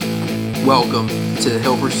Welcome to the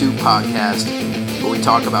Hill Pursuit Podcast, where we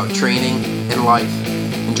talk about training and life.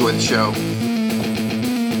 Enjoy the show.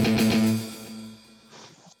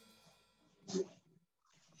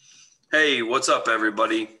 Hey, what's up,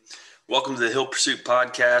 everybody? Welcome to the Hill Pursuit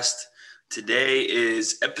Podcast. Today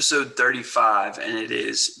is episode 35, and it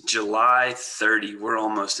is July 30. We're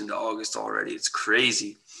almost into August already. It's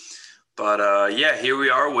crazy. But here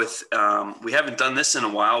we are with, we haven't done this in a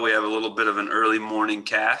while. We have a little bit of an early morning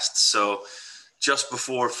cast. So just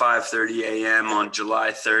before 5:30 a.m. on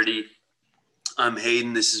July 30, I'm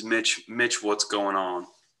Hayden. This is Mitch. Mitch, what's going on?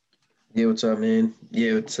 Yeah, what's up, man?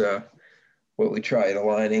 Yeah, it's what we tried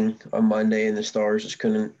aligning on Monday, and the stars just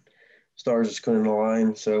couldn't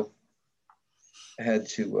align. So I had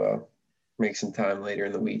to make some time later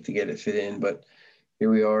in the week to get it fit in. But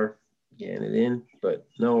here we are, getting it in. But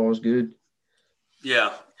no, all's good.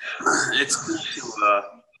 Yeah, it's cool to.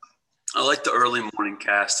 I like the early morning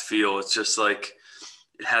cast feel. It's just like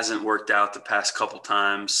it hasn't worked out the past couple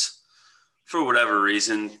times for whatever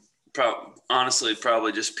reason. Honestly,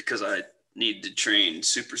 probably just because I need to train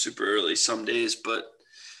super, super early some days. But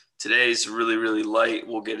today's really, really light.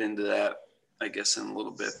 We'll get into that, I guess, in a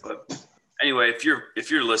little bit. But anyway, if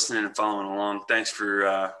you're listening and following along, thanks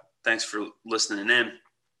for listening in.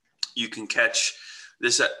 You can catch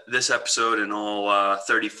this episode and all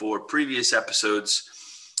 34 previous episodes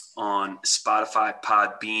on Spotify,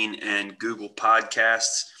 Podbean, and Google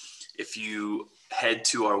Podcasts. If you head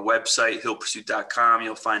to our website, hillpursuit.com,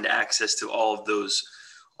 you'll find access to all those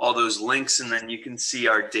links, and then you can see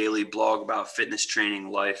our daily blog about fitness, training,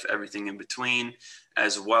 life, everything in between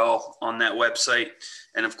as well on that website.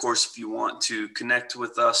 And of course, if you want to connect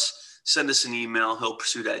with us, send us an email,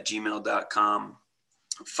 hillpursuit@gmail.com.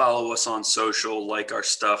 Follow us on social, like our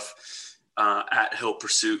stuff at Hill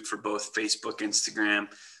Pursuit for both Facebook, Instagram.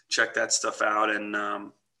 Check that stuff out.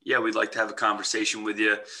 And we'd like to have a conversation with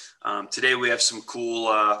you. Today we have some cool,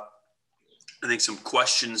 some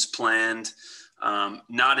questions planned.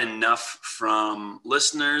 Not enough from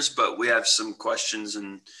listeners, but we have some questions,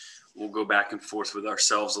 and we'll go back and forth with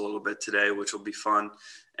ourselves a little bit today, which will be fun.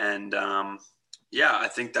 And I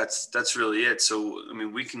think that's really it. So,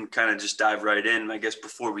 we can kind of just dive right in. I guess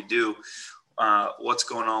before we do, what's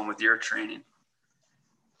going on with your training?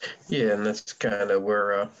 Yeah, and that's kind of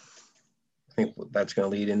where I think that's going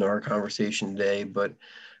to lead into our conversation today. But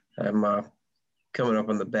I'm coming up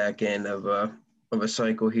on the back end of a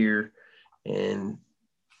cycle here, and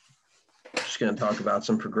just going to talk about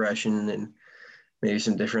some progression and maybe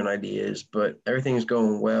some different ideas. But everything's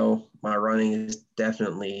going well. My running is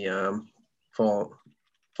definitely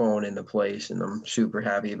falling into place, and I'm super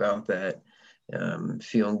happy about that.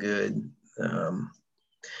 Feeling good.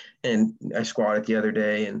 And I squatted the other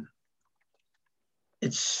day, and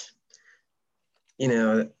it's,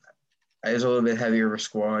 I was a little bit heavier of a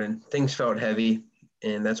squat, and things felt heavy,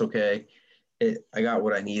 and that's okay. I got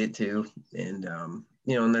what I needed to, and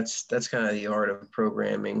and that's kind of the art of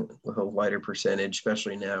programming with a lighter percentage,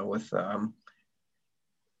 especially now with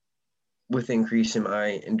increasing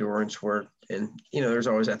my endurance work. And there's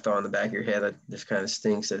always that thought in the back of your head that this kind of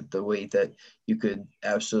stinks, that the weight that you could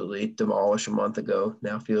absolutely demolish a month ago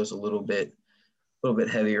now feels a little bit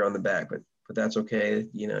heavier on the back, but that's okay.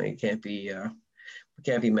 You can't be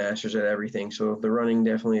masters at everything. So the running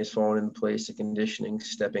definitely has fallen into place, the conditioning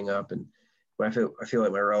stepping up, and I feel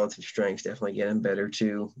like my relative strength's definitely getting better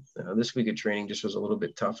too. This week of training just was a little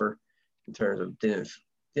bit tougher in terms of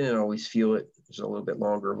didn't always feel it. It was a little bit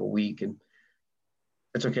longer of a week, and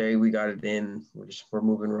it's okay. We got it in. We're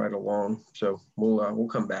moving right along. So we'll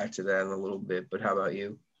come back to that in a little bit. But how about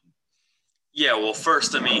you? Yeah, well,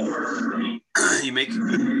 first, you make a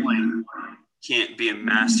good point. Can't be a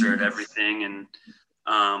master at everything, and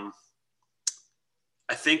I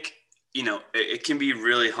think it can be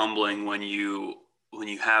really humbling when you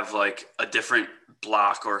have like a different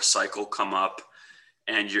block or a cycle come up,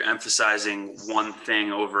 and you're emphasizing one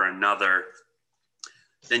thing over another.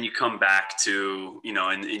 Then you come back to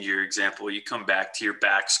in your example, you come back to your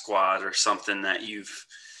back squat or something that you've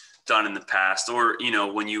done in the past, or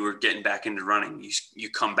when you were getting back into running, you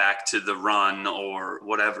come back to the run or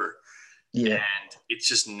whatever. Yeah. And it's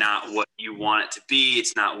just not what you want it to be.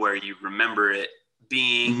 It's not where you remember it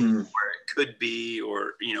being, where it could be,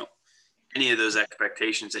 or any of those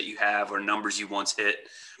expectations that you have or numbers you once hit.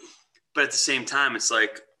 But at the same time, it's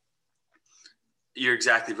like, you're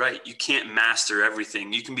exactly right. You can't master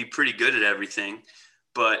everything. You can be pretty good at everything,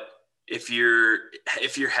 but if you're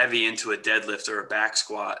heavy into a deadlift or a back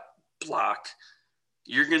squat block,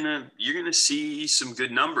 you're gonna see some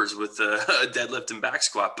good numbers with a deadlift and back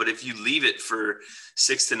squat. But if you leave it for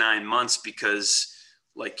 6 to 9 months because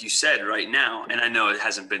like you said right now, and I know it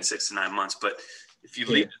hasn't been 6 to 9 months, but if you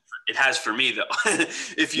leave it has for me though.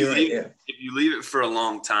 If you leave it for a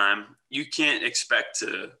long time, you can't expect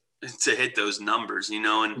to hit those numbers, you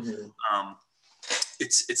know, and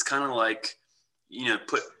it's kind of like, you know,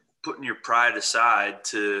 putting your pride aside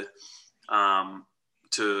to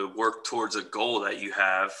work towards a goal that you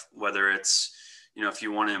have, whether it's, you know, if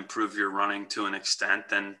you want to improve your running to an extent,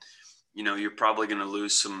 then, you know, you're probably going to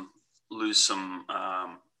lose some of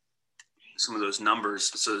those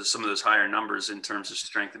numbers. So some of those higher numbers in terms of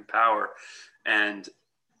strength and power, and,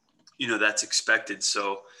 you know, that's expected.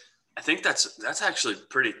 So I think that's actually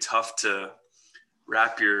pretty tough to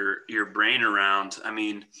wrap your brain around. I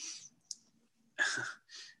mean,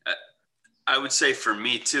 I would say for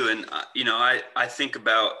me too. And, you know, I think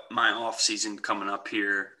about my off season coming up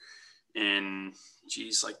here in,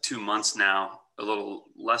 like 2 months now, a little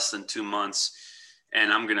less than 2 months.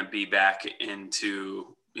 And I'm going to be back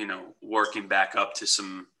into, you know, working back up to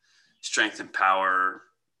some strength and power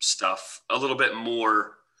stuff, a little bit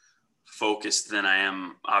more focused than I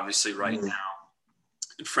am obviously right now.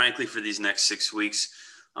 And frankly, for these next 6 weeks,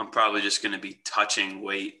 I'm probably just going to be touching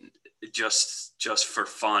weight just for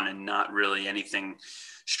fun and not really anything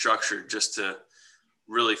structured, just to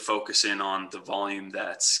really focus in on the volume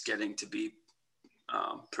that's getting to be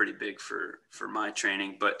pretty big for my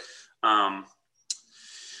training. But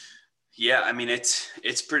yeah, I mean,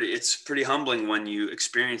 it's pretty humbling when you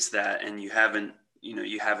experience that and you haven't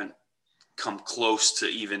come close to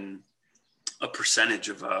even a percentage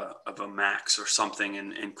of a max or something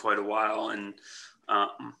in quite a while. And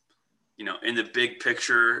you know, in the big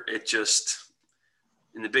picture,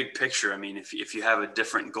 I mean, if you have a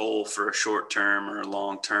different goal for a short term or a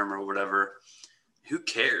long term or whatever, who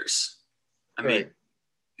cares? I mean,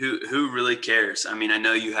 who really cares? I mean, I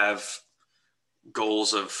know you have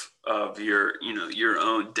goals of your, you know, your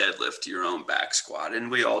own deadlift, your own back squat,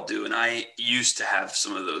 and we all do. And I used to have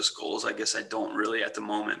some of those goals. I guess I don't really at the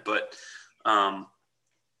moment, but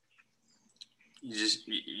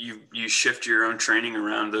you shift your own training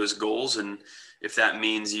around those goals. And if that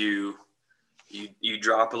means you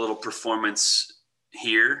drop a little performance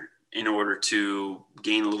here in order to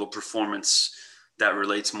gain a little performance that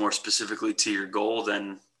relates more specifically to your goal,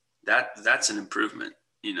 then that's an improvement,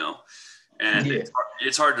 you know. And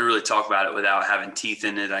it's hard to really talk about it without having teeth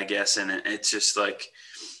in it, I guess. And it's just like,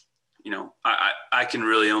 you know, I can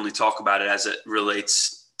really only talk about it as it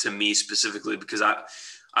relates to me specifically, because I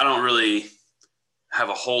don't really have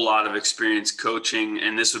a whole lot of experience coaching,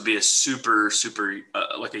 and this would be a super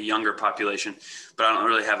like a younger population, but I don't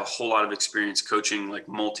really have a whole lot of experience coaching like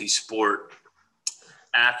multi-sport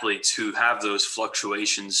athletes who have those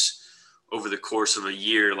fluctuations over the course of a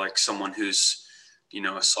year, like someone who's, you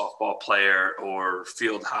know, a softball player or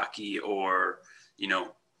field hockey or, you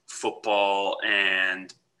know, football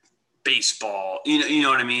and baseball, you know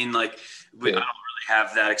what I mean? Like I don't really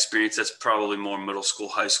have that experience. That's probably more middle school,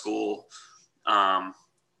 high school.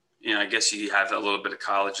 You know, I guess you have a little bit of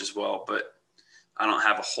college as well, but I don't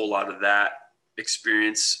have a whole lot of that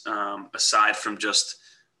experience, aside from just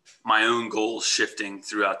my own goals shifting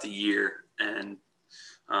throughout the year. And,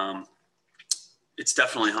 it's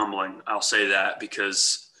definitely humbling. I'll say that,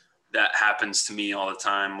 because that happens to me all the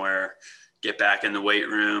time, where get back in the weight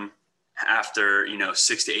room after, you know,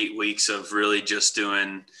 6 to 8 weeks of really just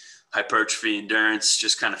doing hypertrophy endurance,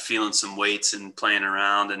 just kind of feeling some weights and playing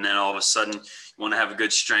around. And then all of a sudden you want to have a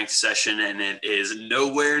good strength session and it is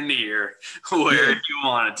nowhere near where you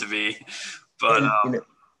want it to be. But, you know,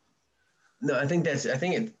 no, I think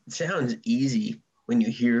it sounds easy when you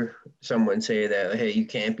hear someone say that, hey, you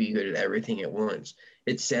can't be good at everything at once.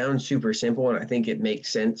 It sounds super simple, and I think it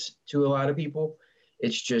makes sense to a lot of people.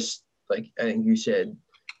 It's just like I think you said,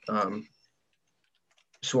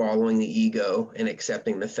 swallowing the ego and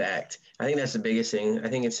accepting the fact. I think that's the biggest thing. I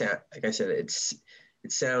think it's, like I said, it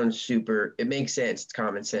sounds super. It makes sense. It's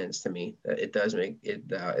common sense to me. It does make it.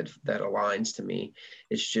 That aligns to me.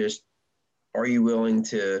 It's just, are you willing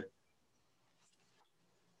to?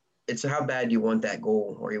 It's how bad you want that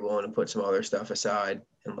goal. Are you willing to put some other stuff aside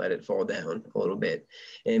and let it fall down a little bit?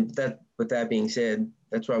 And with that being said,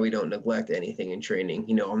 that's why we don't neglect anything in training.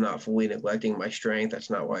 You know, I'm not fully neglecting my strength.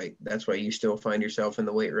 That's why you still find yourself in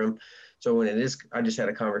the weight room. So when it is, I just had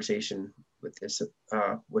a conversation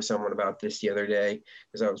with someone about this the other day,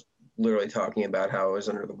 because I was literally talking about how I was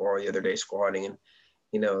under the bar the other day squatting, and,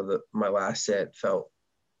 you know, my last set felt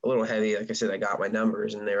a little heavy. Like I said, I got my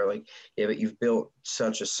numbers, and they were like, yeah, but you've built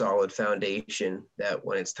such a solid foundation that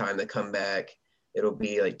when it's time to come back, it'll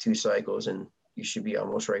be like 2 cycles and you should be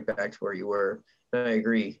almost right back to where you were. And I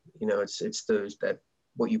agree. You know, it's those that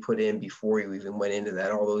what you put in before you even went into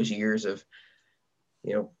that, all those years of,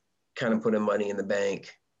 kind of putting money in the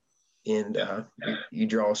bank, and you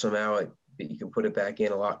draw some out, but you can put it back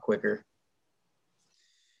in a lot quicker.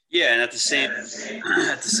 Yeah. And at the same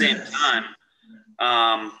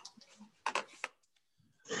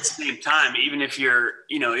time, even if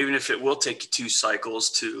even if it will take you 2 cycles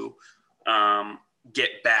to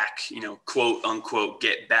get back, quote unquote,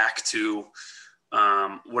 get back to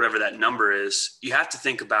whatever that number is, you have to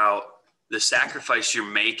think about the sacrifice you're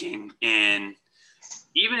making. And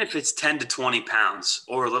even if it's 10 to 20 pounds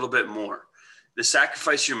or a little bit more, the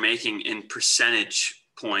sacrifice you're making in percentage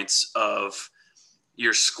points of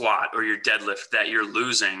your squat or your deadlift that you're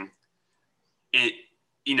losing,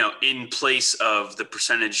 in place of the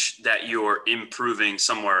percentage that you're improving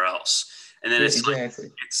somewhere else. And then it's like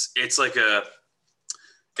a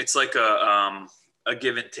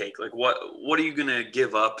give and take. Like what are you going to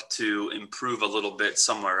give up to improve a little bit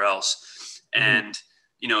somewhere else? And,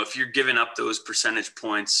 if you're giving up those percentage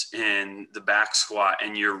points in the back squat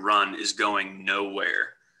and your run is going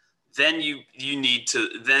nowhere, then you need to,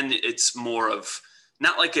 then it's more of,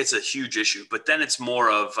 not like it's a huge issue, but then it's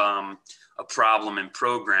more of a problem in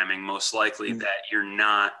programming, most likely, that you're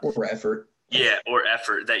not, or effort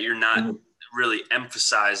that you're not really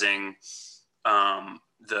emphasizing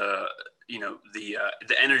the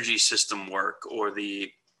energy system work, or you're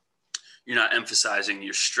not emphasizing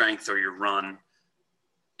your strength or your run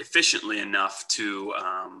efficiently enough to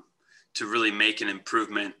really make an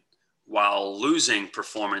improvement while losing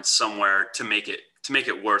performance somewhere to make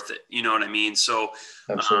it worth it. You know what I mean? So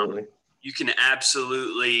absolutely. You can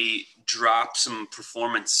absolutely drop some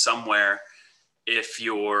performance somewhere if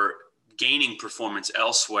you're gaining performance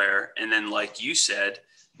elsewhere. And then, like you said,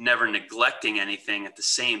 never neglecting anything at the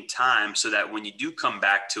same time, so that when you do come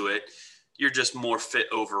back to it, you're just more fit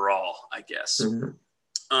overall, I guess.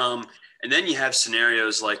 And then you have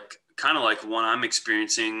scenarios kind of like one I'm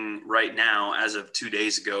experiencing right now as of 2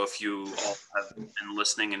 days ago, if you all have been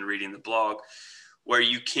listening and reading the blog, where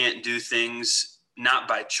you can't do things not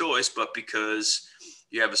by choice, but because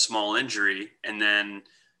you have a small injury. And then,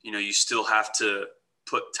 you still have to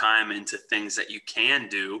put time into things that you can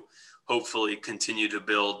do, hopefully continue to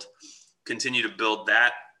build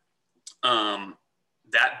that,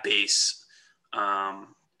 that base,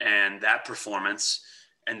 and that performance,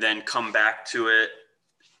 and then come back to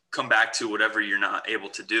whatever you're not able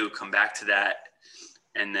to do, come back to that,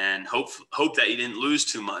 and then hope that you didn't lose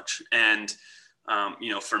too much. And,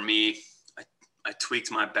 for me, I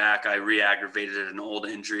tweaked my back. I re-aggravated an old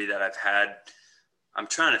injury that I've had. I'm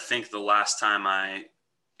trying to think the last time I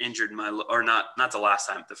injured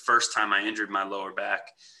the first time I injured my lower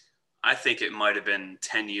back. I think it might've been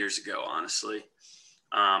 10 years ago, honestly.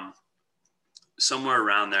 Somewhere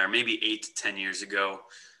around there, maybe 8 to 10 years ago.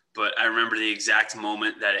 But I remember the exact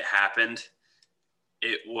moment that it happened.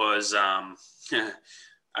 It was, I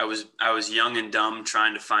was young and dumb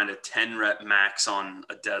trying to find a 10 rep max on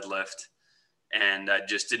a deadlift. And I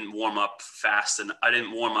just didn't warm up fast, and I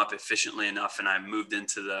didn't warm up efficiently enough. And I moved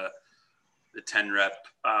into the 10 rep,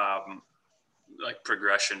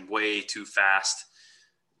 progression way too fast,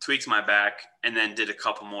 tweaked my back, and then did a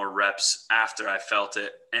couple more reps after I felt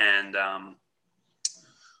it. And,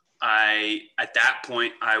 at that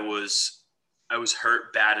point, I was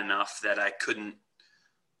hurt bad enough that I couldn't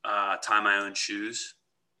tie my own shoes.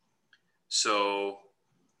 So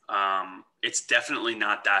it's definitely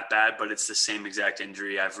not that bad, but it's the same exact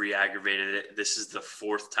injury. I've re-aggravated it. This is the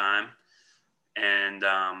 4th time. And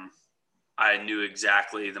I knew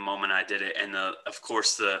exactly the moment I did it. And of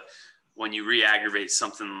course, when you re-aggravate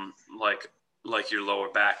something like your lower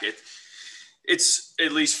back, it's,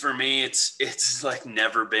 at least for me, it's like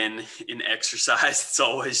never been in exercise. It's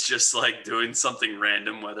always just like doing something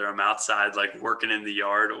random, whether I'm outside, like working in the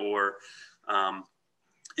yard, or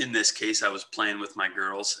in this case, I was playing with my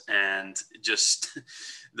girls, and just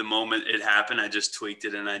the moment it happened, I just tweaked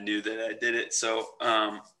it and I knew that I did it. So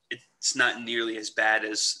it's not nearly as bad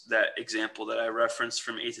as that example that I referenced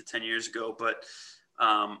from 8 to 10 years ago, but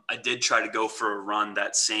I did try to go for a run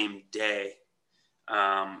that same day,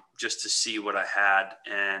 just to see what I had.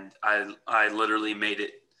 And I literally made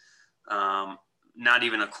it not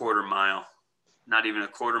even a quarter mile. And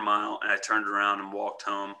I turned around and walked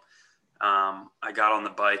home. I got on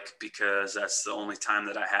the bike because that's the only time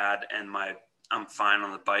that I had, and I'm fine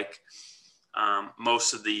on the bike.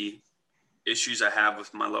 Most of the issues I have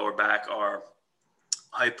with my lower back are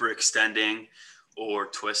hyperextending or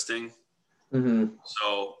twisting.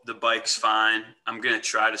 So the bike's fine. I'm going to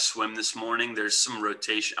try to swim this morning. There's some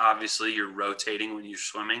rotation. Obviously, you're rotating when you're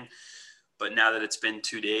swimming, But now that it's been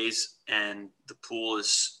 2 days and the pool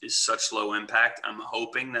is such low impact, I'm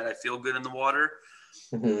hoping that I feel good in the water.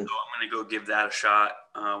 Mm-hmm. So I'm going to go give that a shot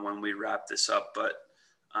when we wrap this up. But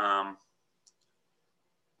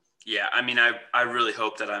yeah, I mean, I really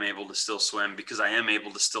hope that I'm able to still swim, because I am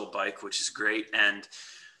able to still bike, which is great. And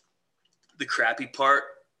the crappy part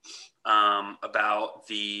about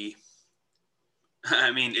the, I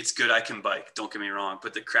mean, it's good I can bike, don't get me wrong.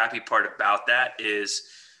 But the crappy part about that is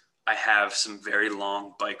I have some very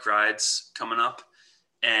long bike rides coming up,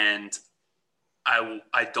 and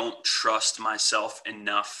I don't trust myself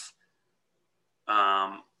enough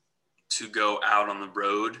to go out on the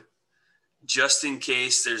road, just in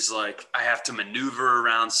case there's like, I have to maneuver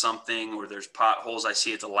around something, or there's potholes I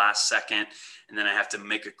see at the last second, and then I have to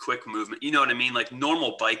make a quick movement. You know what I mean? Like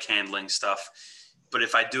normal bike handling stuff. But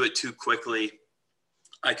if I do it too quickly,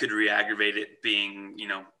 I could re-aggravate it being,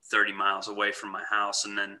 30 miles away from my house,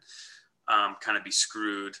 and then kind of be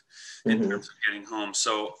screwed in terms of getting home.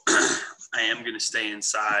 So I am going to stay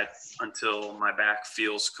inside until my back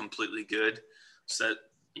feels completely good. So that,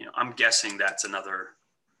 I'm guessing that's another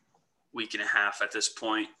week and a half at this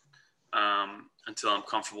point, until I'm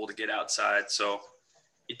comfortable to get outside. So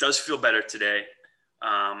it does feel better today.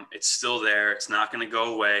 It's still there. It's not going to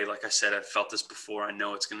go away. Like I said, I've felt this before. I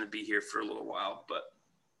know it's going to be here for a little while, but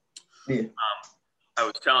I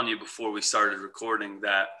was telling you before we started recording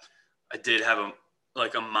that I did have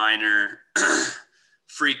a minor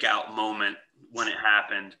freak out moment when it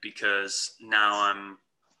happened, because now I'm,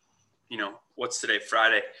 what's today?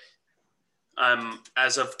 Friday.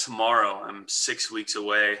 As of tomorrow, I'm 6 weeks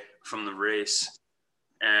away from the race,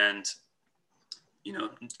 and,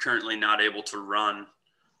 currently not able to run,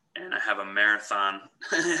 and I have a marathon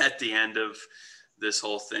at the end of this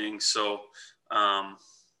whole thing. So,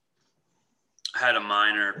 I had a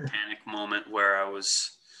minor panic moment where I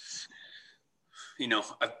was,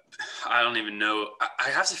 I don't even know. I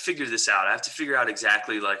have to figure this out. I have to figure out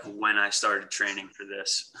exactly like when I started training for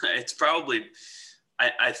this. It's probably,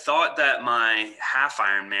 I thought that my half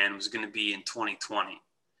Ironman was going to be in 2020.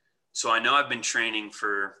 So I know I've been training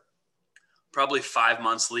for probably 5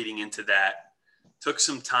 months leading into that. Took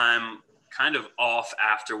some time kind of off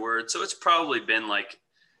afterwards. So it's probably been like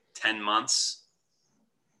 10 months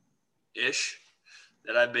ish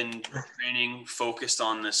that I've been training focused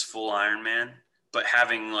on this full Ironman, but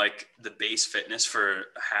having like the base fitness for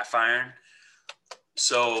a half iron.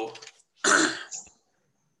 So,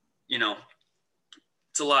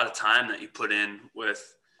 it's a lot of time that you put in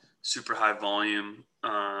with super high volume,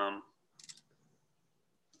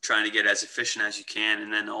 trying to get as efficient as you can.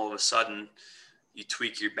 And then all of a sudden you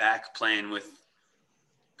tweak your back playing with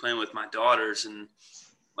my daughters. And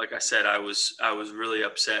like I said, I was really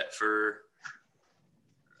upset for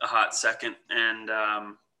a hot second. And,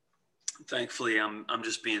 thankfully I'm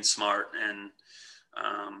just being smart and,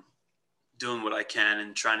 doing what I can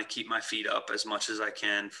and trying to keep my feet up as much as I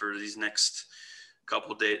can for these next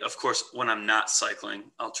couple of days. Of course, when I'm not cycling,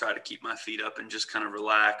 I'll try to keep my feet up and just kind of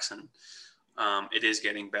relax. And, it is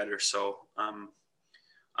getting better. So,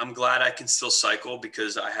 I'm glad I can still cycle,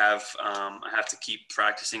 because I have to keep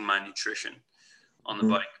practicing my nutrition on the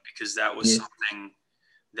bike, because that was something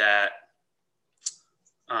that,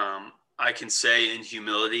 I can say in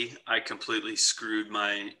humility, I completely screwed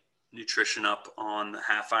my nutrition up on the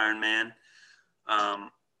half Ironman. I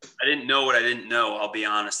didn't know what I didn't know. I'll be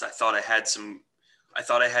honest. I thought I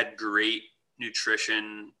had great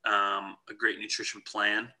nutrition, a great nutrition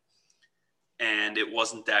plan, and it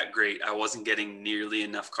wasn't that great. I wasn't getting nearly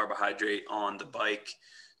enough carbohydrate on the bike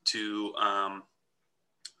to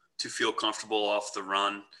feel comfortable off the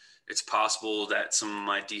run. It's possible that some of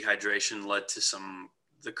my dehydration led to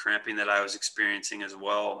the cramping that I was experiencing as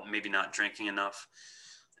well. Maybe not drinking enough.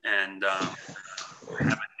 And I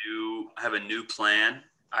have a new plan.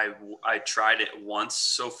 I tried it once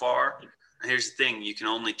so far. Here's the thing: you can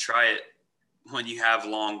only try it when you have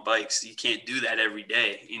long bikes. You can't do that every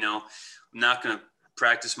day. I'm not going to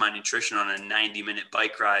practice my nutrition on a 90-minute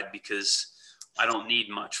bike ride, because I don't need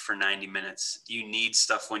much for 90 minutes. You need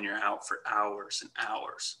stuff when you're out for hours and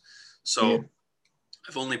hours. So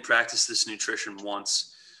I've only practiced this nutrition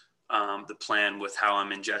once, the plan with how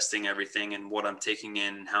I'm ingesting everything and what I'm taking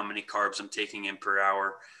in and how many carbs I'm taking in per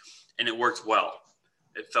hour. And it worked well.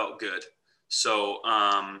 It felt good. So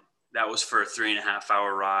that was for a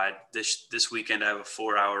 3.5-hour ride. This weekend I have a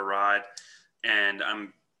 4-hour ride, and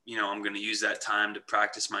I'm going to use that time to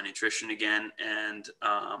practice my nutrition again and,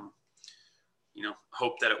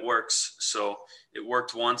 hope that it works. So it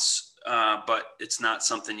worked once, but it's not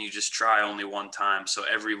something you just try only one time. So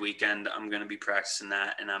every weekend I'm going to be practicing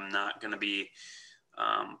that, and I'm not going to be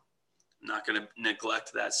not going to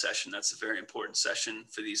neglect that session. That's a very important session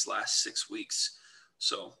for these last 6 weeks.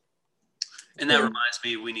 So, and that reminds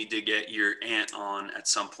me, we need to get your aunt on at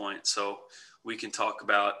some point so we can talk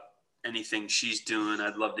about anything she's doing.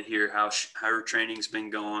 I'd love to hear how her training's been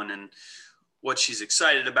going and what she's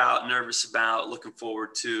excited about, nervous about, looking forward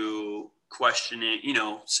to, questioning,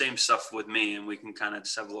 same stuff with me, and we can kind of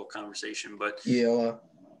just have a little conversation. But yeah,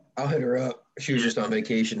 I'll hit her up. She was just on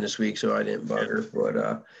vacation this week, so I didn't bug her.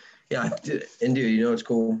 But yeah, and dude, it's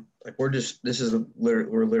cool. Like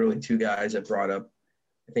we're literally two guys that brought up,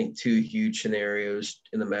 I think, two huge scenarios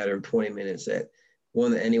in a matter of 20 minutes that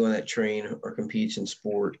anyone that train or competes in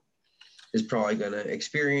sport is probably going to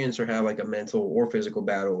experience or have like a mental or physical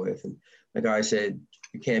battle with. And like I said,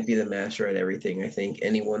 you can't be the master at everything. I think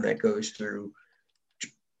anyone that goes through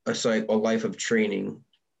a life of training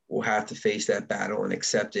will have to face that battle and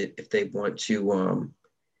accept it if they want to,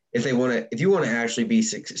 if you want to actually be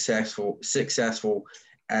successful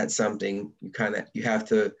at something, you have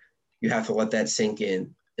to let that sink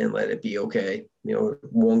in and let it be okay.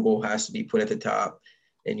 One goal has to be put at the top,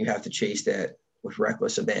 and you have to chase that with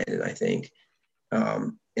reckless abandon, I think.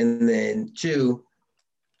 And then two,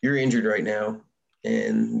 you're injured right now,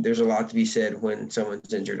 and there's a lot to be said when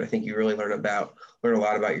someone's injured. I think you really learn a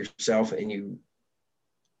lot about yourself, and you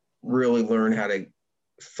really learn how to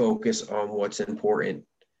focus on what's important.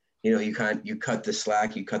 You cut the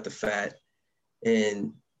slack, you cut the fat.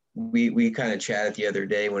 And we kind of chatted the other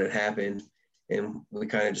day when it happened, and we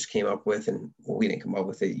kind of just came up with, and we didn't come up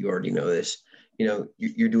with it, you already know this,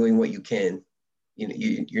 you're doing what you can.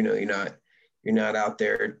 You're not out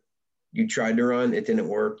there. You tried to run, it didn't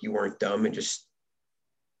work. You weren't dumb and just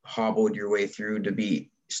hobbled your way through to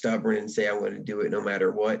be stubborn and say, I'm going to do it no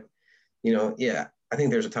matter what. Yeah, I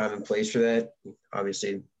think there's a time and place for that.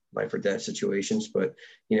 Obviously, life or death situations, but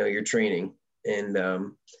you're training, and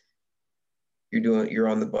you're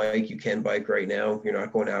on the bike. You can bike right now. You're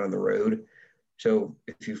not going out on the road. So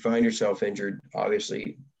if you find yourself injured,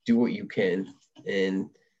 obviously do what you can and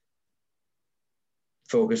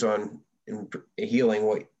focus on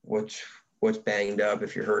healing what's banged up.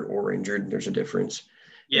 If you're hurt or injured, there's a difference.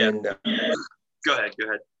 Yeah. And Go ahead.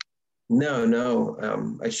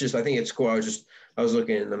 No. It's just, I think it's cool. I was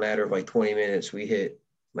looking in the matter of like 20 minutes, we hit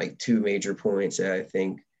like two major points that I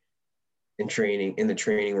think in the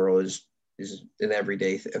training world is an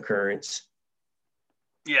everyday occurrence.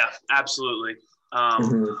 Yeah, absolutely.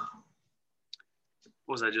 Mm-hmm.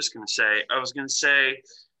 What was I just going to say? I was going to say,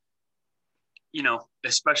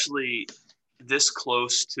 especially this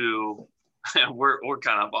close to, we're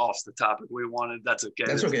kind of off the topic we wanted. That's okay.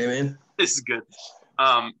 That's okay, man. This is good.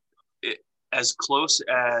 As close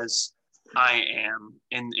as I am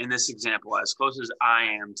in this example, as close as I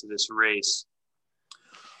am to this race,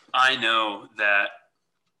 I know that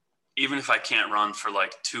even if I can't run for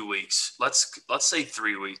like 2 weeks, let's say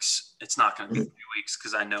 3 weeks, it's not going to be 3 weeks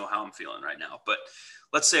because I know how I'm feeling right now. But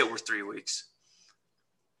let's say it were 3 weeks.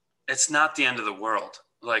 It's not the end of the world.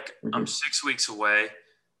 Like I'm 6 weeks away.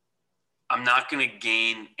 I'm not going to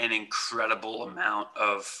gain an incredible amount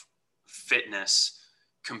of fitness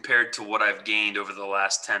compared to what I've gained over the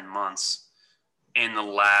last 10 months in the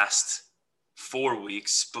last 4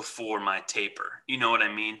 weeks before my taper. You know what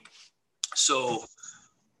I mean? So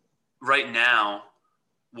right now,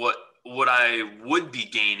 what I would be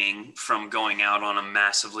gaining from going out on a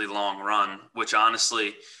massively long run, which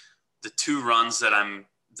honestly, the 2 runs that I'm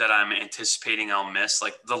anticipating I'll miss,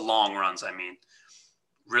 like the long runs, I mean,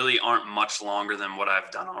 really aren't much longer than what I've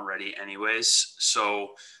done already anyways.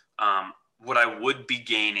 So what I would be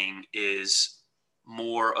gaining is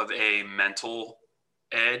more of a mental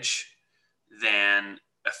edge than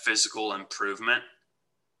a physical improvement.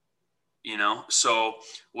 So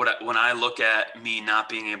when I look at me not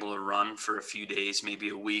being able to run for a few days, maybe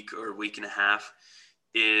a week or a week and a half,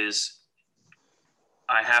 is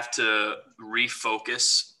I have to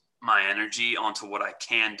refocus my energy onto what I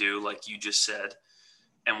can do, like you just said.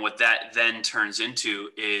 And what that then turns into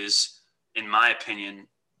is, in my opinion,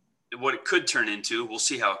 what it could turn into, we'll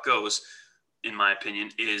see how it goes, in my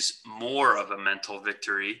opinion, is more of a mental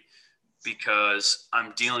victory, because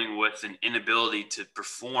I'm dealing with an inability to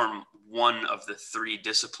perform one of the 3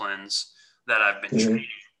 disciplines that I've been training.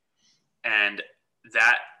 And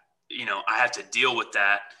that, I have to deal with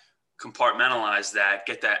that, compartmentalize that,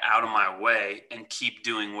 get that out of my way, and keep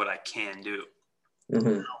doing what I can do.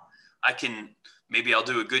 Maybe I'll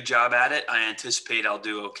do a good job at it. I anticipate I'll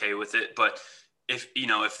do okay with it. But if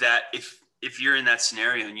you're in that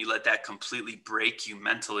scenario and you let that completely break you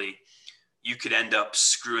mentally, you could end up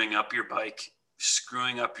screwing up your bike,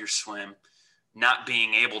 screwing up your swim, not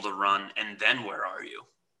being able to run. And then where are you?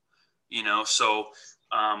 So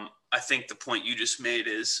I think the point you just made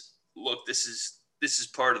is, look, this is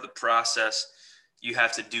part of the process. You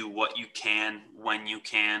have to do what you can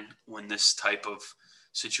when this type of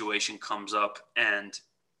situation comes up. And,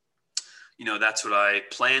 that's what I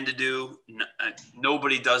plan to do.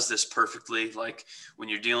 Nobody does this perfectly. Like when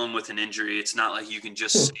you're dealing with an injury, it's not like you can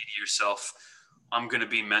just say to yourself, I'm going to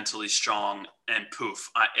be mentally strong and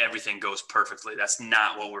poof, everything goes perfectly. That's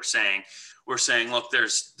not what we're saying. We're saying, look,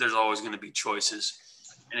 there's always going to be choices.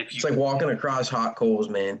 And it's like walking across hot coals,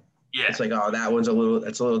 man. Yeah. It's like, oh, that's a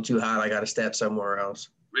little too hot. I got to step somewhere else.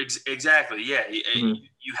 Exactly. Yeah. Mm-hmm.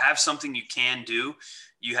 You have something you can do.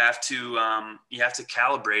 You have to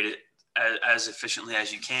calibrate it as efficiently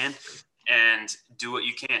as you can and do what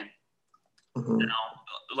you can. Mm-hmm.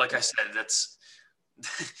 Like I said,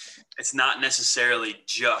 it's not necessarily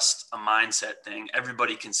just a mindset thing.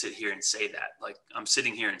 Everybody can sit here and say that. Like I'm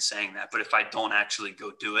sitting here and saying that, but if I don't actually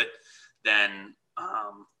go do it, then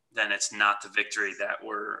it's not the victory that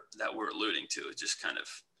we're alluding to. It just kind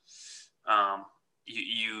of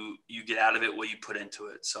you get out of it what you put into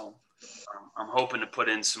it. So I'm hoping to put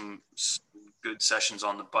in some good sessions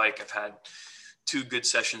on the bike. I've had 2 good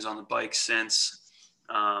sessions on the bike since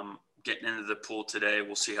getting into the pool today.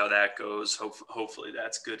 We'll see how that goes. Hopefully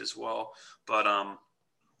that's good as well. But I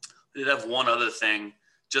did have one other thing,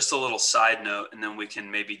 just a little side note, and then we can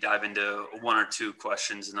maybe dive into 1 or 2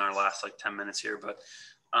 questions in our last 10 minutes here. But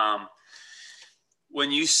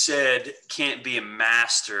when you said can't be a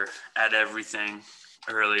master at everything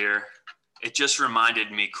earlier, it just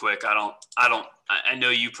reminded me quick. I know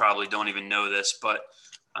you probably don't even know this, but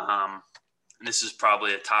and this is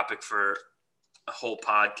probably a topic for a whole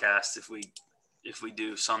podcast if we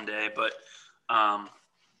do someday, but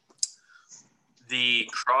the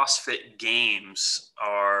CrossFit Games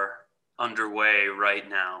are underway right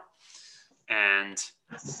now. And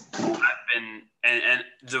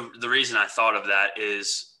the reason I thought of that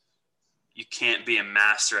is you can't be a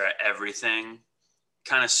master at everything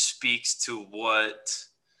kind of speaks to what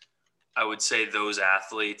I would say those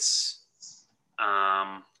athletes,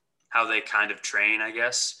 how they kind of train, I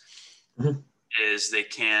guess, is they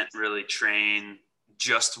can't really train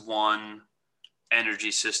just one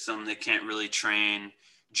energy system. They can't really train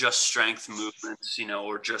just strength movements,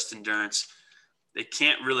 or just endurance. They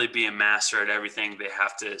can't really be a master at everything. They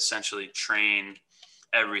have to essentially train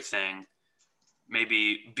everything,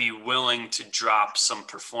 maybe be willing to drop some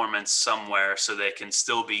performance somewhere so they can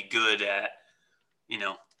still be good at,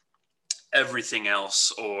 everything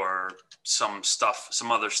else, or some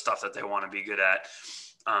other stuff that they want to be good at.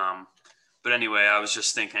 But anyway, I was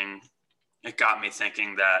just thinking, it got me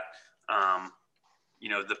thinking that,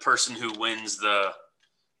 the person who wins the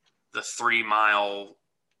 3 mile,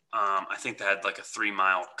 I think they had a 3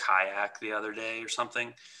 mile kayak the other day or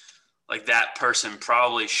something. Like that person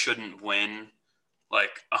probably shouldn't win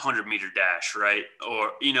 100-meter dash, right?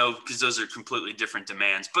 Or, because those are completely different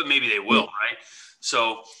demands, but maybe they will, right?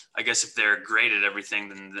 So I guess if they're great at everything,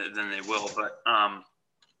 then they will. But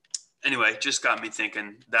anyway, just got me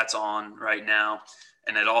thinking that's on right now.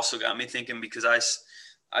 And it also got me thinking because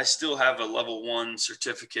I still have a level 1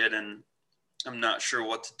 certificate and I'm not sure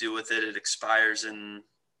what to do with it. It expires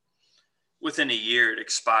within a year. It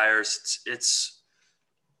expires.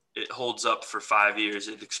 It holds up for 5 years.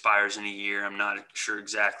 It expires in a year. I'm not sure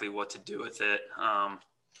exactly what to do with it. I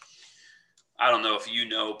don't know if you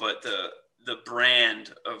know, but the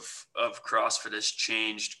brand of CrossFit has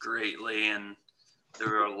changed greatly, and there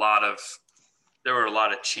were a lot of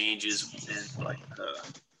changes within the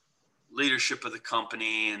leadership of the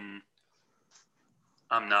company, and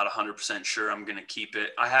I'm not 100% sure I'm going to keep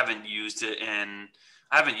it. I haven't used it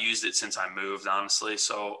since I moved, honestly.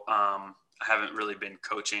 So I haven't really been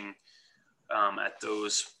coaching at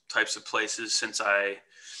those types of places since I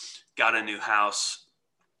got a new house,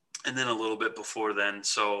 and then a little bit before then.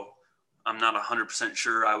 So I'm not 100%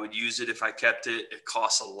 sure I would use it if I kept it. It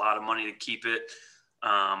costs a lot of money to keep it.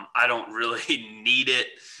 I don't really need it,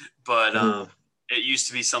 but it used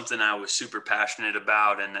to be something I was super passionate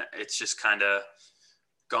about, and it's just kind of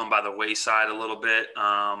gone by the wayside a little bit.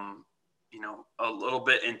 A little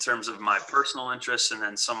bit in terms of my personal interests, and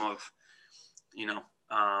then some of,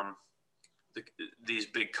 these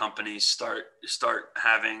big companies start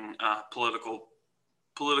having a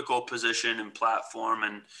political position and platform,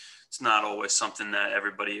 and it's not always something that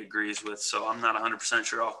everybody agrees with. So I'm not 100%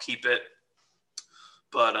 sure I'll keep it.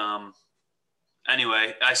 But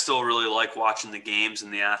anyway, I still really like watching the games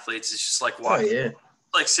and the athletes. It's just like watching,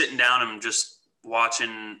 like sitting down and just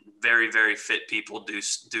watching very, very fit people do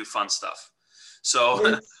fun stuff.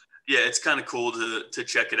 So yeah, it's kind of cool to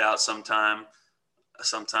check it out sometime.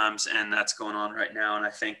 sometimes, and that's going on right now. And I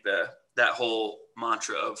think that whole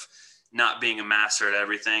mantra of not being a master at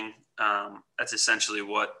everything, that's essentially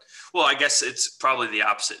well, I guess it's probably the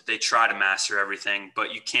opposite. They try to master everything,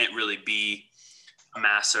 but you can't really be a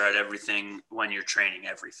master at everything when you're training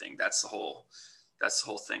everything. That's the whole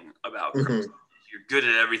thing about CrossFit. You're good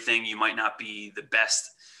at everything. You might not be the best.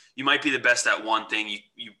 You might be the best at one thing.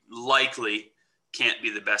 You likely can't be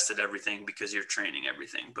the best at everything because you're training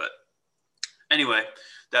everything. But anyway,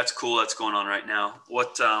 that's cool. That's going on right now.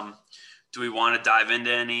 What do we want to dive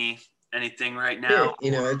into anything right now?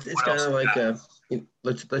 Yeah, it's kind of like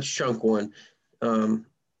let's chunk one.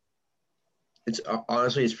 It's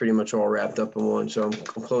honestly it's pretty much all wrapped up in one. So I'm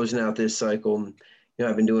closing out this cycle.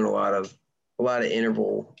 I've been doing a lot of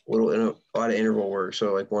interval work.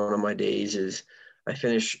 So like one of my days is I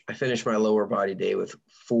finish my lower body day with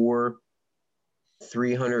 4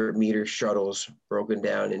 300-meter shuttles broken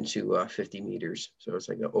down into 50 meters. So it's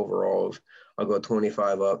like an overall of I'll go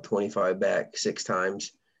 25 up, 25 back 6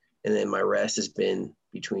 times. And then my rest has been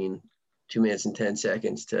between 2 minutes and 10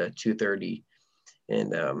 seconds to 2:30.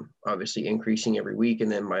 And obviously increasing every week.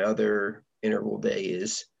 And then my other interval day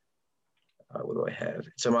is, what do I have?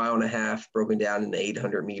 It's 1.5 miles broken down into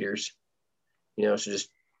 800 meters, so just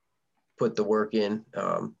put the work in.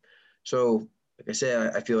 So like I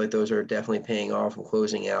said, I feel like those are definitely paying off and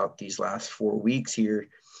closing out these last 4 weeks here.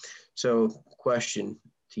 So question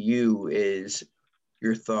to you is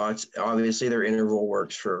your thoughts. Obviously their interval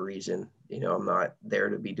works for a reason. I'm not there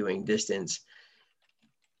to be doing distance.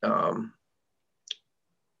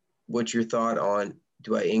 What's your thought on,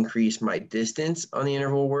 do I increase my distance on the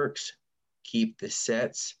interval works, keep the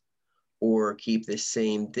sets, or keep the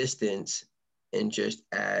same distance and just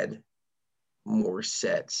add more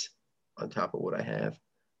sets on top of what I have?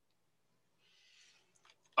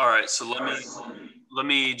 All right. So let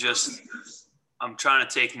me just, I'm trying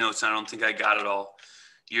to take notes. I don't think I got it all.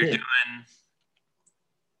 You're doing,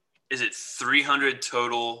 is it 300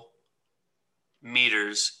 total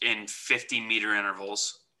meters in 50-meter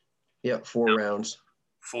intervals? Yep, 4 rounds.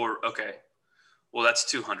 4, okay. Well, that's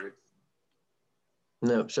 200.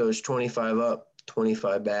 No, so it's 25 up,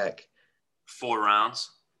 25 back. 4 rounds?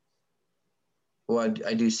 Well,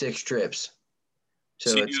 I do 6 trips.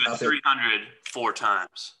 So you do it 300 4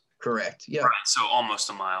 times. Correct. Yeah. Right. So almost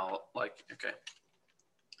a mile. Okay.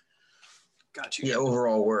 Got you. Yeah,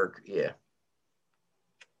 overall work. Yeah.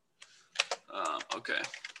 Okay.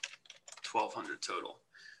 1,200 total.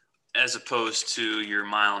 As opposed to your 1.5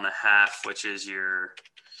 miles, which is your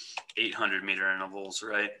 800-meter intervals,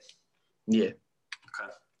 right? Yeah. Okay.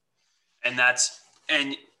 And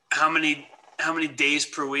how many days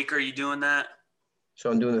per week are you doing that? So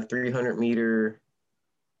I'm doing the 300-meter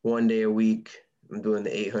 1 day a week. I'm doing the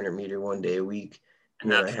 800-meter 1 day a week.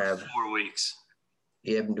 And then I have 4 weeks.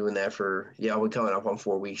 Yeah, I've been doing that I'll be coming up on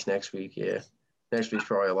 4 weeks next week. Yeah. Next week's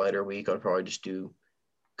probably a lighter week. I'll probably just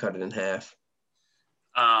cut it in half.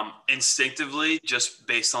 Instinctively, just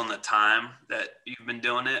based on the time that you've been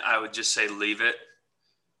doing it, I would just say leave it.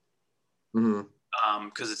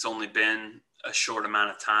 Because it's only been a short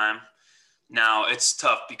amount of time. Now it's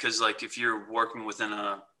tough because if you're working within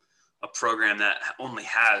a program that only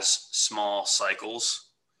has small cycles,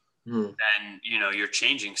 then you're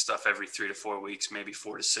changing stuff every 3 to 4 weeks, maybe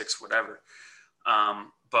 4 to 6, whatever.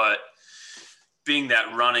 But being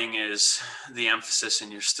that running is the emphasis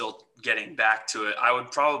and you're still getting back to it, I would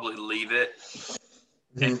probably leave it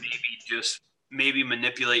and maybe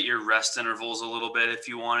manipulate your rest intervals a little bit if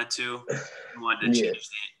you wanted to. You wanted to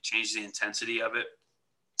change the intensity of it.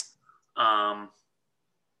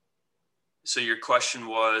 So your question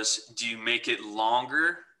was, do you make it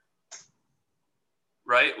longer?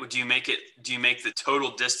 Right? Do you make the total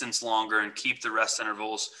distance longer and keep the rest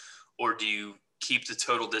intervals, or do you keep the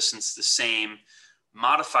total distance the same,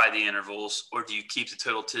 modify the intervals, or do you keep the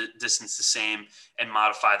total distance the same and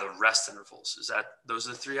modify the rest intervals? Those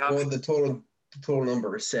are the 3 options? Well, the total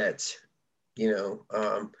number of sets, do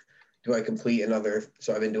I complete another?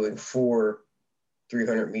 So I've been doing 4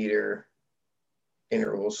 300-meter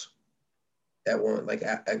intervals at one.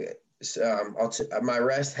 My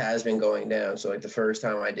rest has been going down. So the first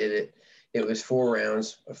time I did it, it was 4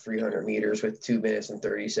 rounds of 300 meters with 2 minutes and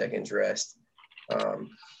 30 seconds rest.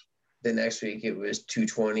 The next week it was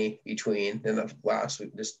 220 between, and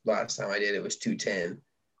this last time I did it was 210.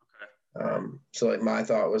 Okay. So my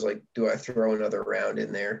thought was do I throw another round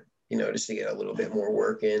in there, just to get a little bit more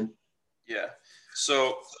work in? Yeah.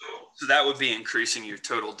 So that would be increasing your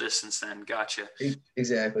total distance then. Gotcha.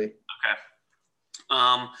 Exactly. Okay.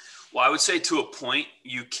 Well, I would say to a point,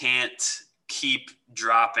 you can't keep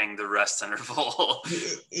dropping the rest interval.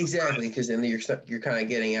 Exactly, because then you're kind of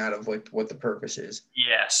getting out of what the purpose is.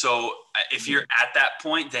 Yeah. So if you're at that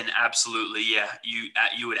point, then absolutely, yeah,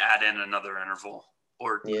 you would add in another interval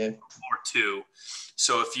or two.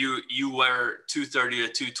 So if you were 230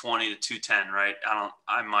 to 220 to 210, right?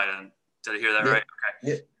 I might have, did I hear that right? Okay.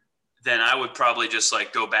 Yeah. Then I would probably just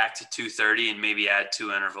like go back to 230 and maybe add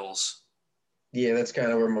 2 intervals. Yeah, that's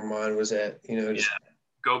kind of where my mind was at. Just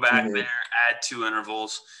go back there, add 2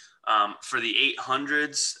 intervals. For the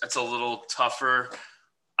 800s, that's a little tougher.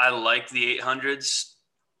 I like the 800s.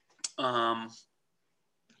 I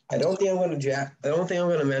don't think I'm going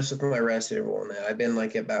to mess with my rest interval on that. I've been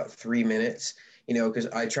like about 3 minutes, because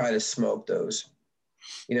I try to smoke those.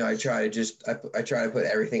 I try to put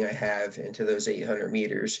everything I have into those 800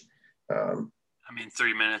 meters.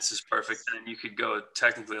 3 minutes is perfect. And you could go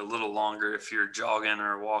technically a little longer if you're jogging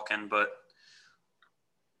or walking, but.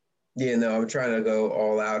 Yeah, no, I'm trying to go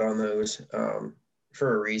all out on those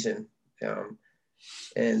for a reason. So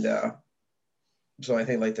I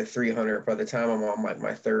think like the 300, by the time I'm on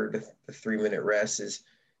my third, the 3 minute rest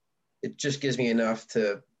it just gives me enough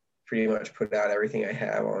to pretty much put out everything I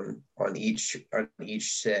have on each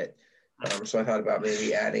set. So I thought about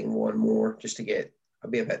maybe adding one more just to I'll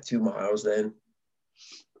be up at 2 miles then,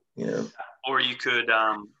 Or you could,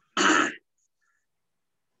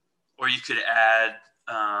 add,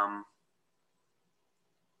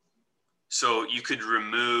 so you could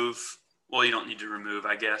remove, well, you don't need to remove,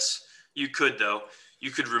 I guess. You could, though. You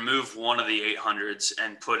could remove one of the 800s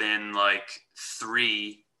and put in like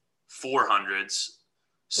 3 400s.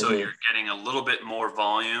 So you're getting a little bit more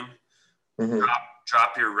volume.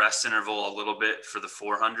 Drop your rest interval a little bit for the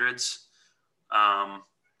 400s.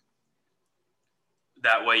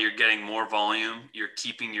 That way you're getting more volume. You're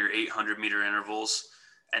keeping your 800 meter intervals,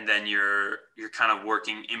 and then you're kind of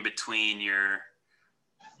working in between your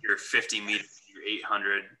 50 meter, your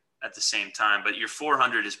 800 at the same time. But your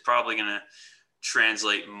 400 is probably going to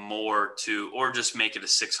translate more to, or just make it a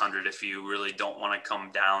 600 if you really don't want to come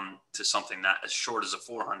down to something that as short as a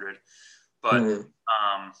 400. But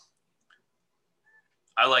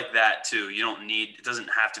I like that too. It doesn't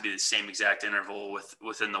have to be the same exact interval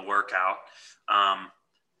within the workout.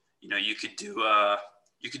 You could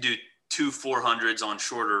do 2 400s on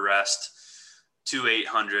shorter rest, 2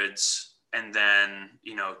 800s, and then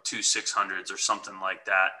 2 600s or something like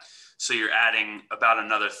that. So you're adding about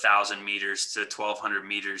another 1,000 meters to 1,200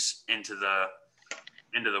 meters into the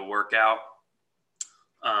workout,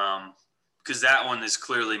 because that one is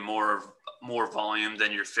clearly more volume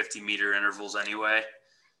than your 50 meter intervals anyway.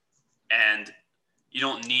 And you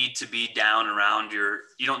don't need to be down around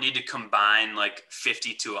you don't need to combine like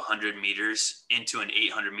 50 to 100 meters into an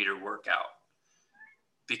 800 meter workout,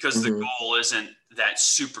 because the goal isn't that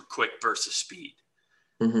super quick burst of speed.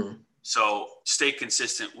 So stay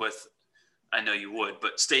consistent with, I know you would,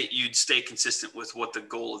 but you'd stay consistent with what the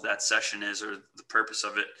goal of that session is or the purpose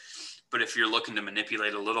of it. But if you're looking to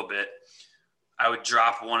manipulate a little bit, I would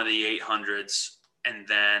drop one of the 800s and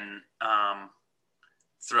then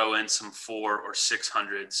throw in some 4 or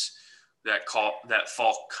 600s that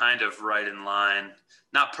fall kind of right in line,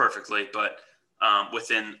 not perfectly, but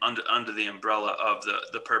within under the umbrella of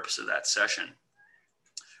the purpose of that session,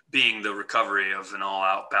 being the recovery of an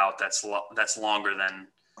all-out bout that's longer than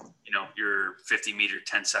your 50 meter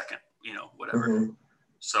 10 second, whatever.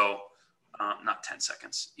 So not 10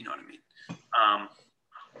 seconds, you know what I mean?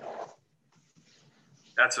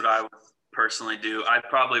 That's what I would personally do. I'd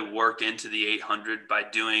probably work into the 800 by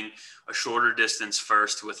doing a shorter distance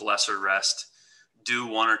first with lesser rest, do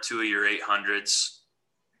 1 or 2 of your 800s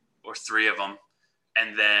or 3 of them,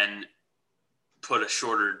 and then put a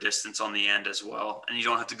shorter distance on the end as well. And you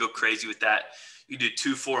don't have to go crazy with that. You do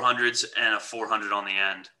 2 400s and a 400 on the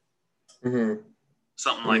end.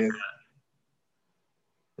 Something like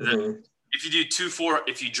that. If you do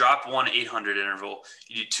if you drop one 800 interval,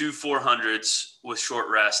 you do 2 400s with short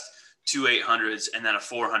rest, 2 800s, and then a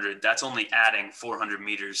 400. That's only adding 400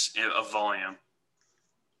 meters of volume.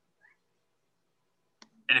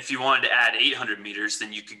 And if you wanted to add 800 meters,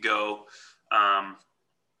 then you could go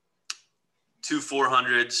 2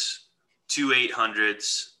 400s, 2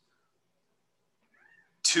 800s,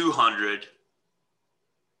 200,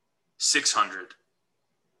 600,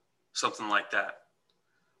 something like that.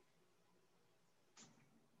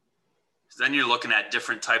 So then you're looking at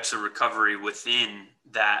different types of recovery within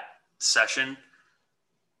that session.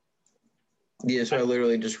 Yeah, so I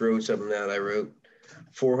literally just wrote something down. I wrote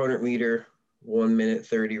 400 meter, 1 minute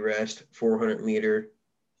 30 rest, 400 meter,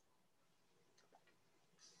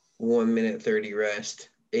 1 minute 30 rest,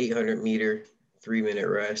 800 meter, 3-minute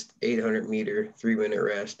rest, 800 meter, 3-minute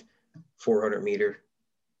rest, 400 meter.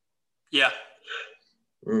 Yeah.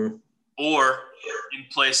 Or in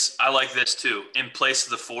place, I like this too. In place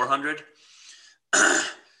of the 400,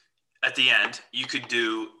 at the end, you could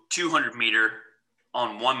do 200 meter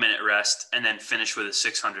on 1-minute rest and then finish with a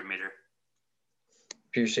 600 meter.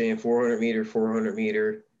 If you're saying 400 meter, 400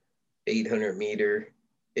 meter, 800 meter,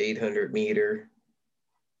 800 meter,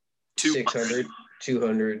 600,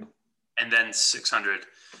 200. And then 600.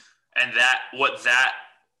 And what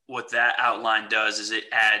that outline does is it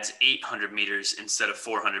adds 800 meters instead of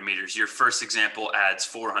 400 meters. Your first example adds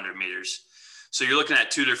 400 meters. So you're looking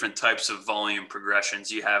at two different types of volume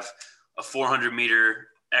progressions. You have a 400 meter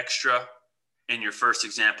extra in your first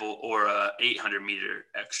example or a 800 meter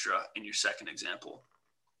extra in your second example.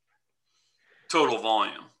 Total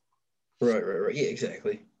volume. Right. Yeah,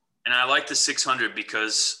 exactly. And I like the 600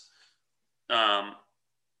 because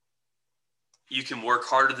you can work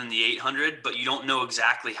harder than the 800, but you don't know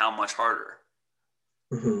exactly how much harder.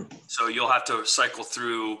 Mm-hmm. So you'll have to cycle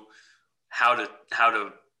through how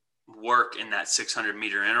to work in that 600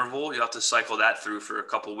 meter interval. You'll have to cycle that through for a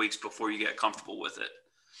couple of weeks before you get comfortable with it.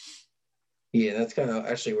 Yeah, that's kind of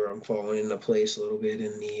actually where I'm falling into place a little bit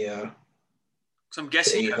in the. So I'm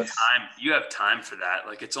guessing you have time. You have time for that.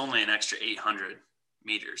 Like it's only an extra 800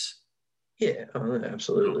 meters. Yeah,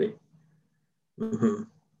 absolutely. Mm-hmm.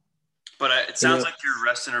 But it sounds like your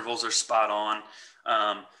rest intervals are spot on.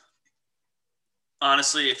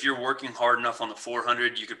 Honestly, if you're working hard enough on the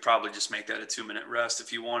 400, you could probably just make that a 2-minute rest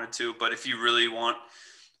if you wanted to. But if you really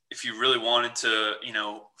wanted to,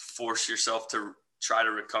 force yourself to try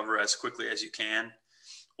to recover as quickly as you can,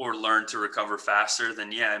 or learn to recover faster,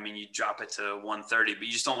 then yeah, I mean, you drop it to 130. But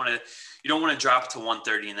you just don't want to drop it to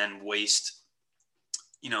 130 and then waste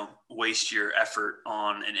your effort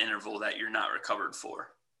on an interval that you're not recovered for.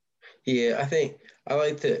 Yeah, I think I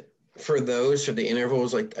like for the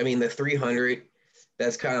intervals, like, I mean, the 300,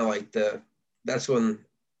 that's kind of like that's when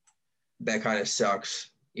that kind of sucks,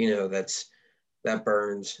 that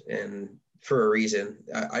burns, and for a reason.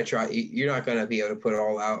 I try, you're not going to be able to put it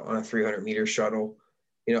all out on a 300 meter shuttle.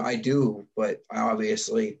 I do, but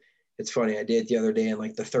obviously it's funny. I did the other day, and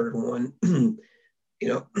like the third one,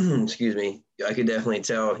 excuse me, I could definitely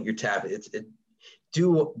tell you're tapping.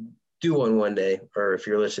 Do one day, or if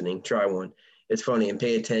you're listening, try one. It's funny, and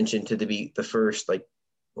pay attention to the first, like,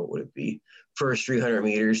 what would it be? First 300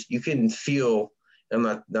 meters. You can feel, I'm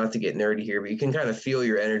not to get nerdy here, but you can kind of feel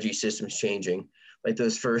your energy systems changing. Like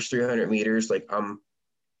those first 300 meters, like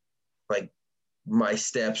my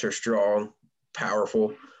steps are strong,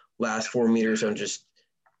 powerful. Last 4 meters,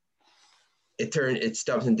 it's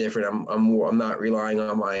something different. I'm not relying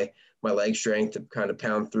on my leg strength to kind of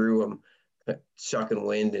pound through. I'm sucking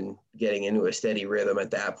wind and getting into a steady rhythm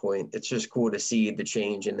at that point. It's just cool to see the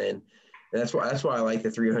change. And that's why I like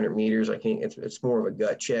the 300 meters. I think it's more of a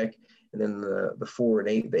gut check. And then the 4 and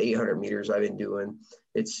 8, the 800 meters I've been doing,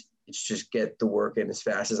 it's just get the work in as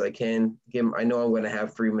fast as I can. I know I'm going to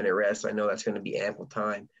have 3-minute rest. I know that's going to be ample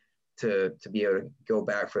time to be able to go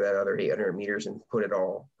back for that other 800 meters and put it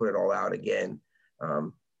all out again.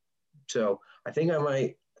 So I think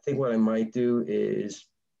what I might do is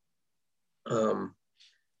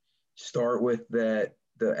start with the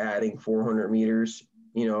adding 400 meters.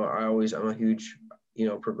 I'm a huge,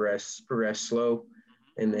 progress slow.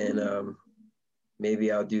 And then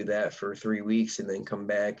maybe I'll do that for 3 weeks and then come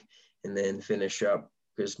back and then finish up,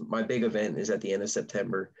 because my big event is at the end of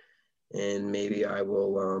September, and maybe I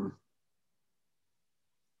will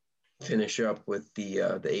finish up with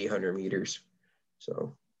the 800 meters.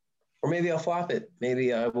 So, or maybe I'll flop it.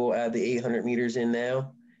 Maybe I will add the 800 meters in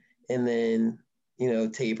now, and then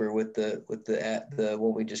taper with the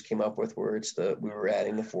what we just came up with, where we were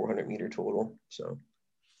adding the 400 meter total. So,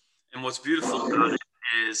 and what's beautiful about it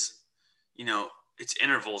is, it's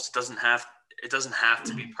intervals. It doesn't have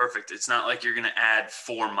to be perfect. It's not like you're going to add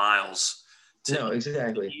 4 miles to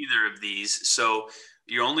exactly either of these. So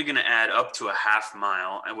you're only going to add up to a half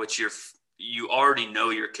mile, and which you already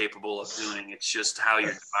know you're capable of doing. It's just how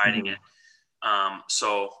you're dividing it.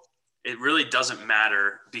 So it really doesn't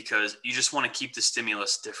matter, because you just want to keep the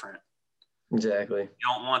stimulus different. Exactly.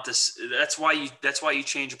 You don't want this. That's why you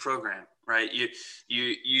change a program, right? You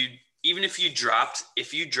even if you dropped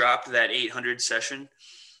that 800 session,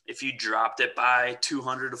 if you dropped it by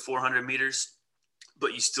 200 to 400 meters,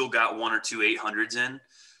 but you still got 1 or 2 800s in,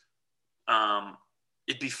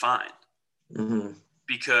 it'd be fine. Mm-hmm.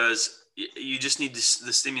 Because you just need the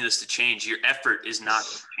stimulus to change. Your effort is not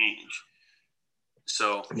to change.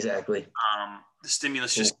 So exactly. The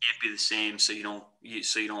stimulus just can't be the same, so you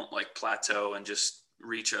don't like plateau and just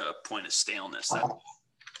reach a point of staleness.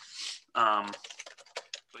 But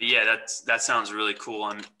yeah, that sounds really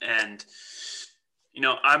cool. And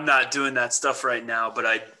I'm not doing that stuff right now, but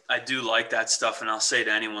I do like that stuff. And I'll say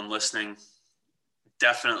to anyone listening,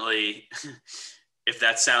 definitely, if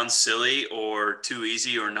that sounds silly or too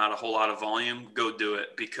easy or not a whole lot of volume, go do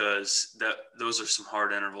it, because those are some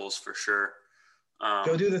hard intervals for sure.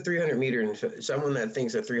 Go do the 300 meter. And someone that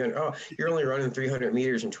thinks that 300, you're only running 300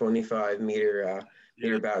 meters and 25 meter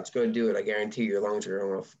bouts. Go do it. I guarantee your lungs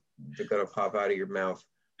are they're going to pop out of your mouth.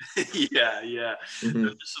 Yeah. Mm-hmm.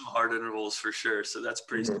 There's some hard intervals for sure. So that's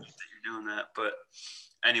pretty sweet that you're doing that. But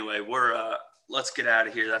anyway, let's get out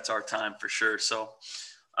of here. That's our time for sure. So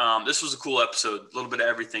this was a cool episode. A little bit of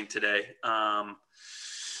everything today. That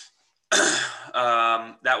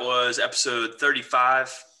was episode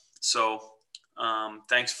 35. So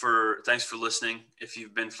thanks for listening. If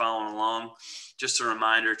you've been following along, just a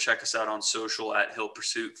reminder, check us out on social at Hill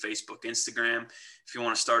Pursuit, Facebook, Instagram. If you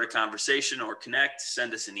want to start a conversation or connect,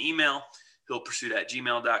 send us an email,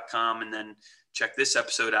 hillpursuit@gmail.com, and then check this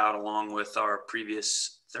episode out along with our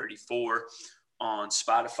previous 34 on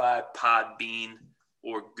Spotify, Podbean,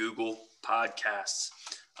 or Google Podcasts.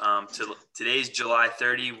 Today's July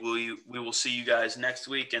 30. We will see you guys next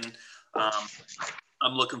week, and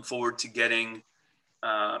I'm looking forward to getting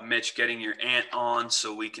getting your aunt on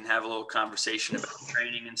so we can have a little conversation about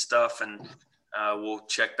training and stuff, and we'll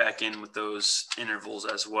check back in with those intervals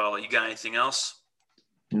as well. You got anything else?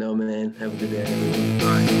 No, man. Have a good day, everyone. All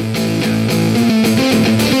right.